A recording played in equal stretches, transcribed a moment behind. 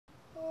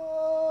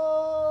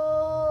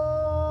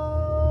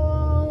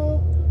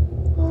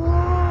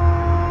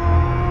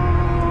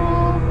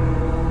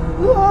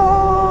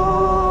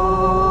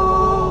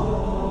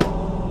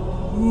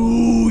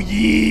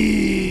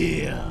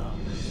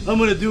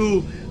gonna do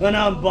an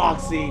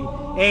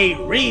unboxing, a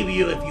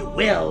review if you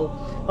will,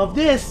 of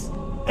this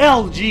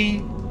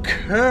LG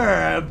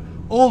Curve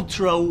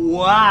Ultra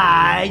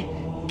Wide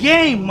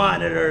game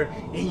monitor.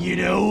 And you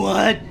know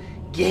what?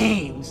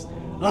 Games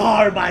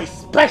are my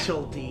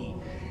specialty.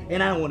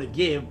 And I want to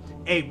give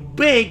a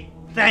big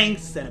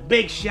thanks and a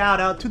big shout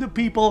out to the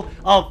people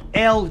of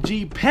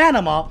LG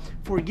Panama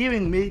for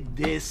giving me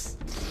this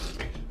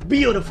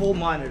beautiful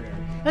monitor.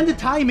 And the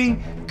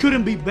timing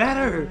couldn't be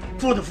better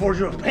for the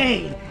Forger of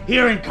Pain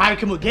here in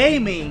Karcamo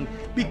Gaming,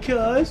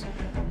 because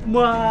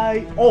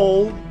my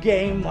old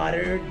game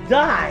monitor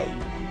died.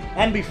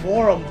 And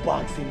before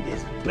unboxing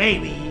this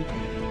baby,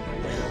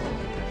 well,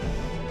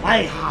 I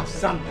have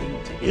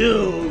something to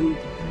do.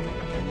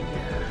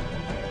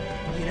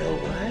 And, you know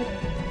what?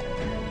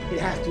 It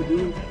has to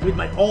do with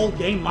my old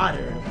game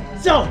monitor.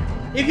 So,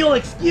 if you'll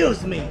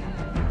excuse me.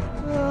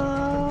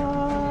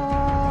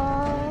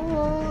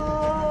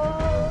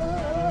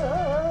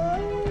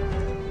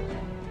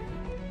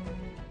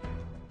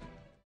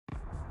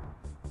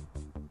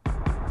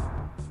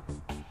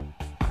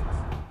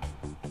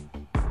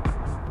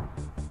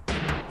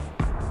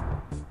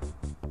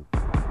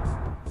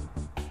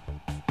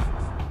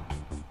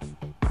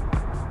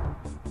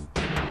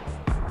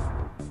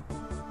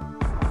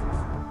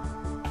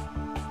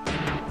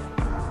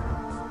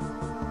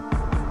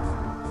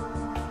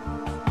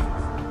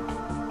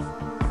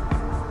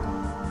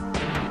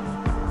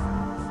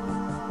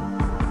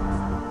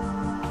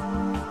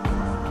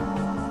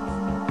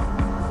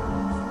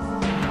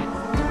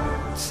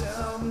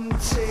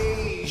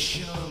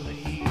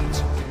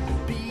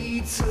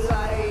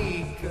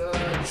 Like a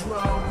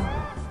drum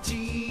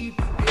deep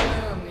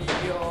in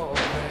your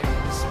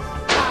veins.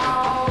 I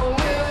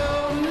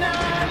will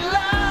not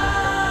love,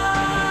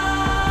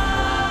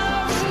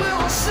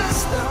 little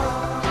sister.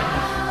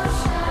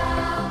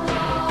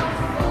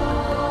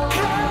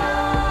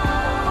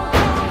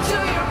 Come to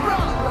your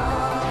brother.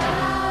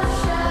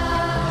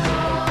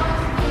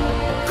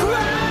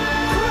 Cry,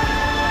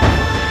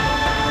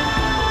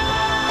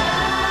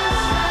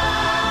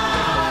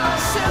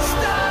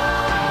 sister.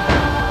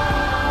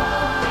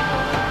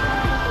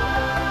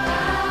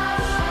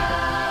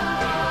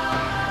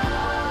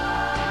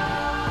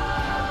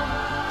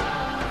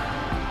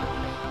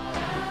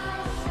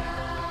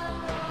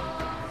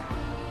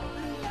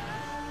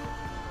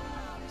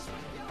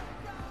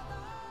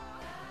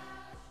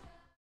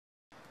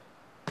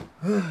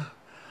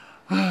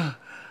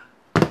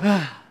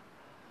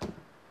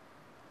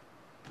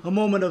 A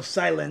moment of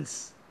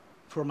silence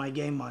for my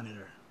game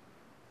monitor.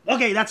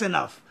 Okay, that's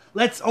enough.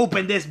 Let's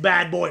open this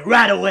bad boy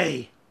right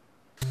away.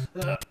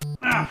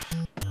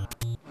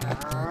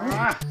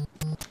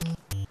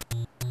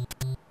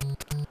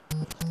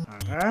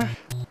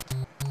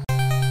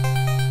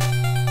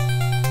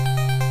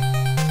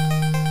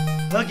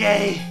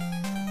 Okay,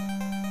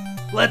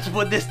 let's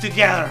put this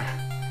together.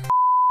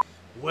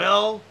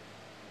 Well,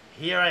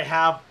 here I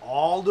have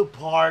all the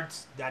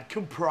parts that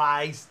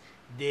comprise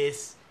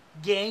this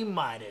game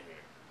monitor.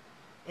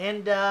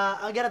 And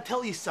I gotta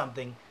tell you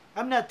something,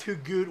 I'm not too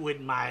good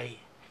with my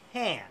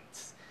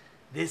hands.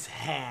 These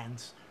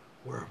hands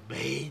were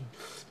made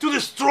to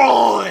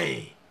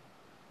destroy.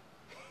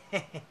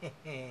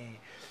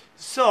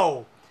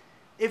 So,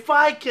 if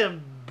I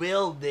can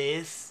build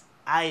this,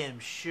 I am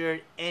sure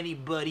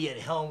anybody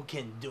at home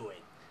can do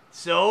it.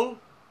 So,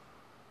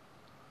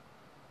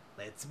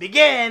 let's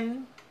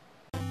begin.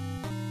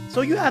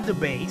 So you have the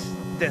base,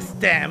 the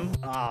stem,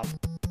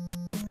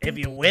 if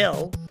you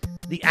will,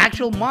 the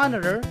actual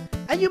monitor,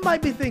 and you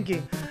might be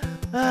thinking,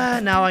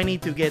 now I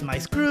need to get my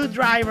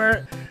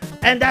screwdriver,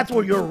 and that's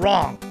where you're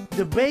wrong.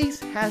 The base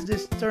has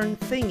these turn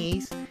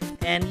thingies,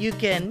 and you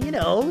can, you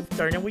know,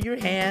 turn it with your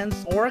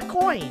hands or a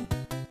coin.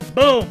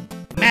 Boom!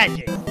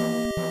 Magic!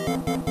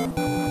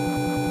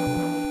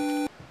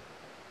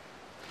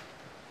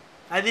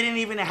 I didn't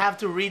even have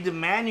to read the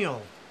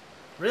manual.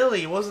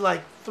 Really, it was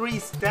like 3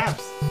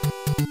 steps.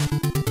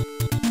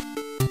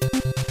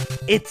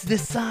 Its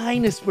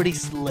design is pretty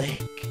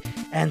slick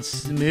and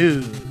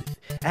smooth.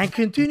 And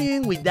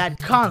continuing with that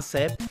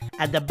concept,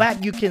 at the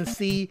back you can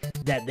see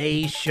that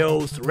they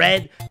shows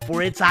red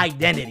for its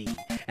identity.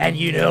 And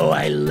you know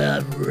I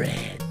love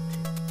red.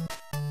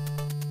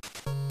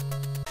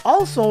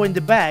 Also in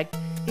the back,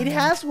 it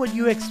has what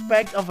you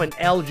expect of an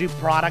LG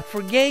product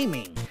for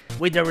gaming,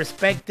 with the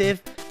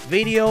respective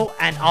video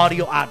and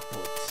audio outputs.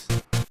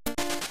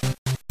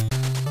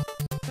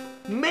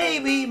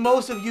 Maybe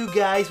most of you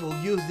guys will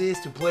use this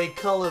to play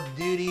Call of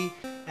Duty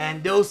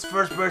and those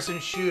first-person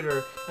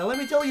shooter. And let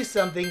me tell you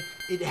something,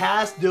 it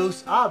has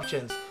those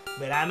options.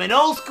 But I'm an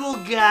old school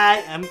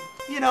guy,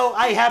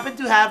 I happen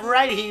to have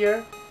right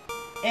here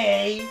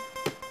a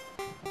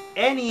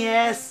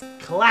NES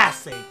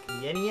Classic,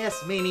 the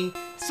NES Mini.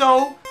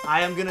 So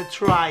I am gonna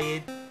try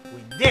it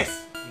with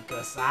this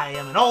because I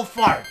am an old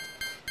fart.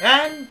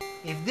 And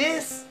if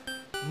this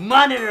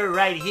monitor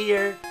right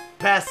here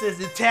passes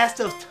the test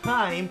of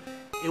time,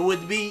 it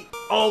would be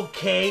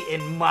okay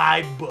in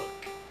my book.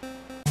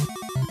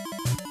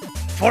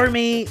 For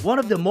me, one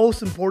of the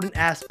most important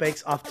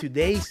aspects of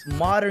today's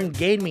modern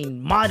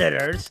gaming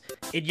monitors,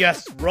 it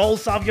just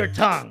rolls off your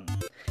tongue,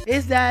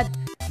 is that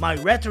my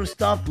retro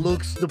stuff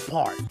looks the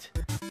part.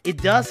 It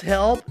does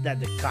help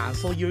that the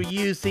console you're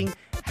using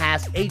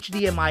has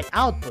HDMI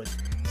output,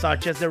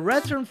 such as the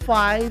Retron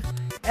 5,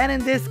 and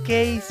in this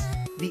case,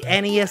 the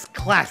NES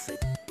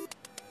Classic.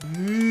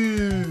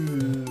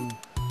 And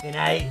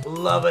I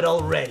love it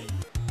already.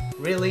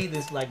 Really,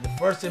 this is like the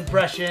first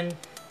impression.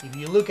 If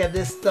you look at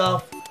this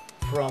stuff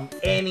from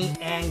any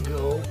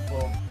angle,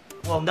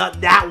 well, not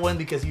that one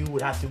because you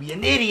would have to be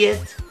an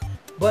idiot,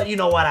 but you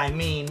know what I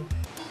mean.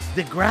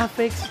 The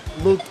graphics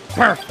look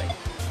perfect.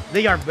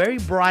 They are very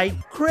bright,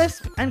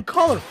 crisp, and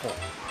colorful.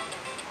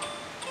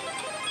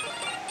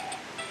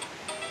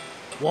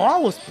 While I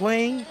was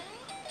playing,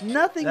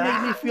 nothing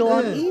made me feel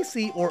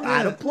uneasy or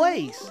out of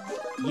place.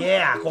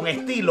 Yeah, con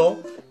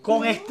estilo,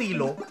 con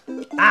estilo.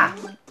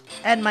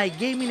 And my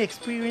gaming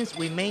experience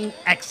remained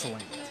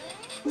excellent.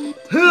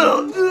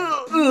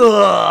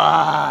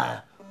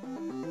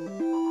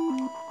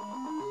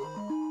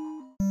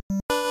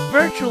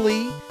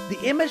 Virtually, the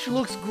image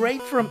looks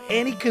great from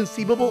any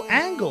conceivable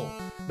angle.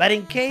 But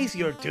in case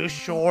you're too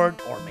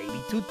short or maybe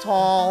too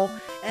tall,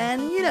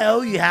 and you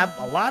know, you have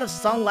a lot of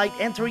sunlight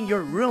entering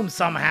your room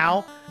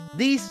somehow,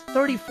 this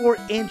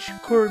 34-inch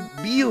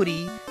curved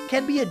beauty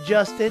can be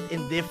adjusted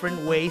in different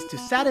ways to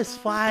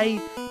satisfy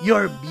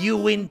your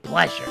viewing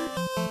pleasure.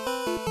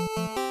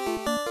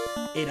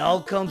 It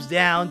all comes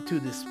down to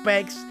the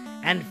specs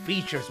and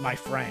features, my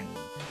friend.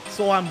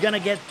 So I'm gonna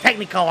get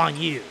technical on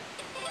you.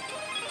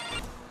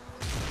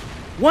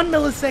 1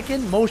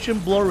 millisecond motion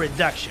blur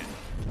reduction.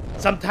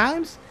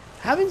 Sometimes,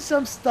 having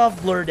some stuff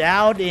blurred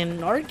out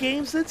in our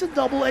games, it's a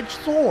double-edged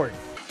sword.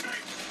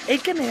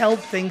 It can help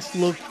things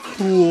look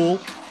cool,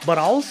 but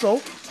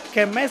also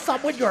can mess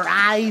up with your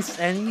eyes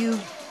and you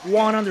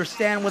won't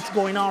understand what's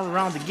going on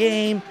around the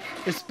game,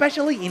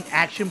 especially in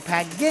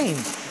action-packed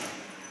games.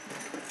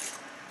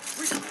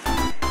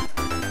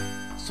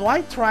 So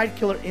I tried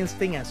Killer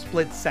Instinct and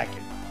Split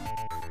Second.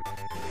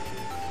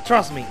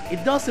 Trust me,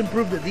 it does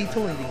improve the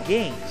detail in the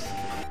games.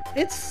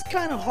 It's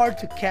kind of hard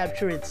to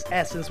capture its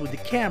essence with the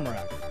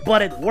camera,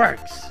 but it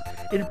works.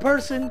 In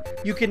person,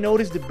 you can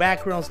notice the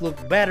backgrounds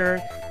look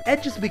better,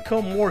 edges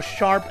become more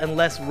sharp and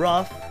less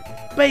rough.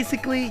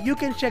 Basically, you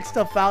can check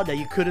stuff out that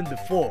you couldn't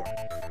before.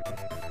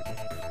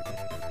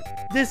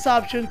 This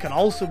option can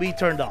also be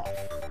turned off.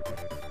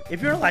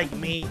 If you're like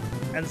me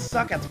and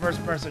suck at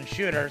first-person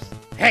shooters,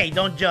 hey,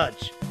 don't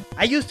judge.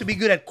 I used to be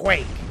good at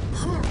Quake.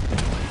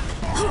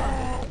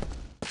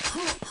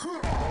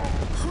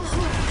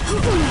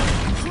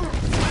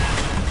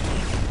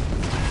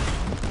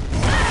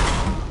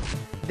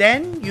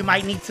 Then you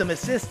might need some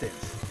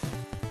assistance.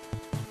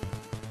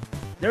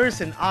 There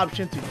is an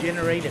option to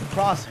generate a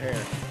crosshair,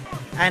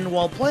 and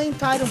while playing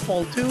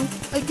Titanfall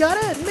 2, I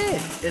gotta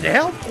admit, it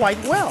helped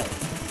quite well.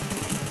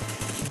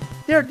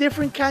 There are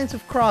different kinds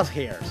of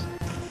crosshairs.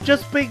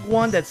 Just pick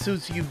one that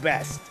suits you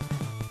best.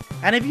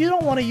 And if you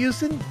don't want to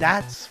use it,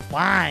 that's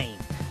fine.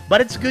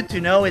 But it's good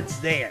to know it's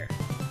there.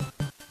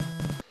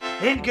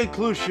 In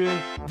conclusion,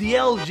 the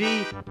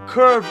LG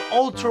Curve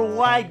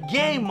Ultra-Wide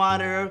Game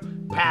Monitor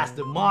passed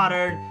the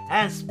modern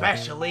and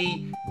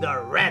especially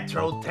the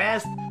retro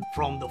test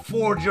from the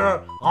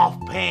forger of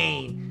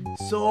pain.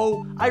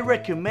 So I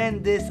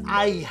recommend this.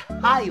 I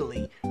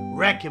highly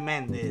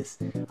recommend this.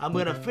 I'm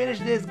gonna finish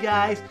this,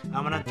 guys.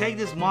 I'm gonna take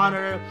this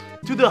monitor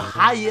to the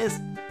highest,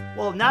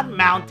 well, not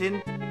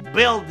mountain,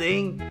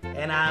 building,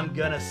 and I'm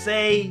gonna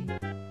say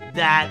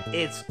that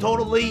it's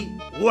totally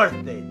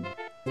worth it.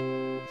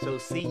 So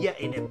see ya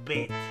in a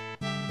bit.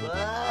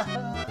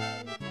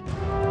 Bye.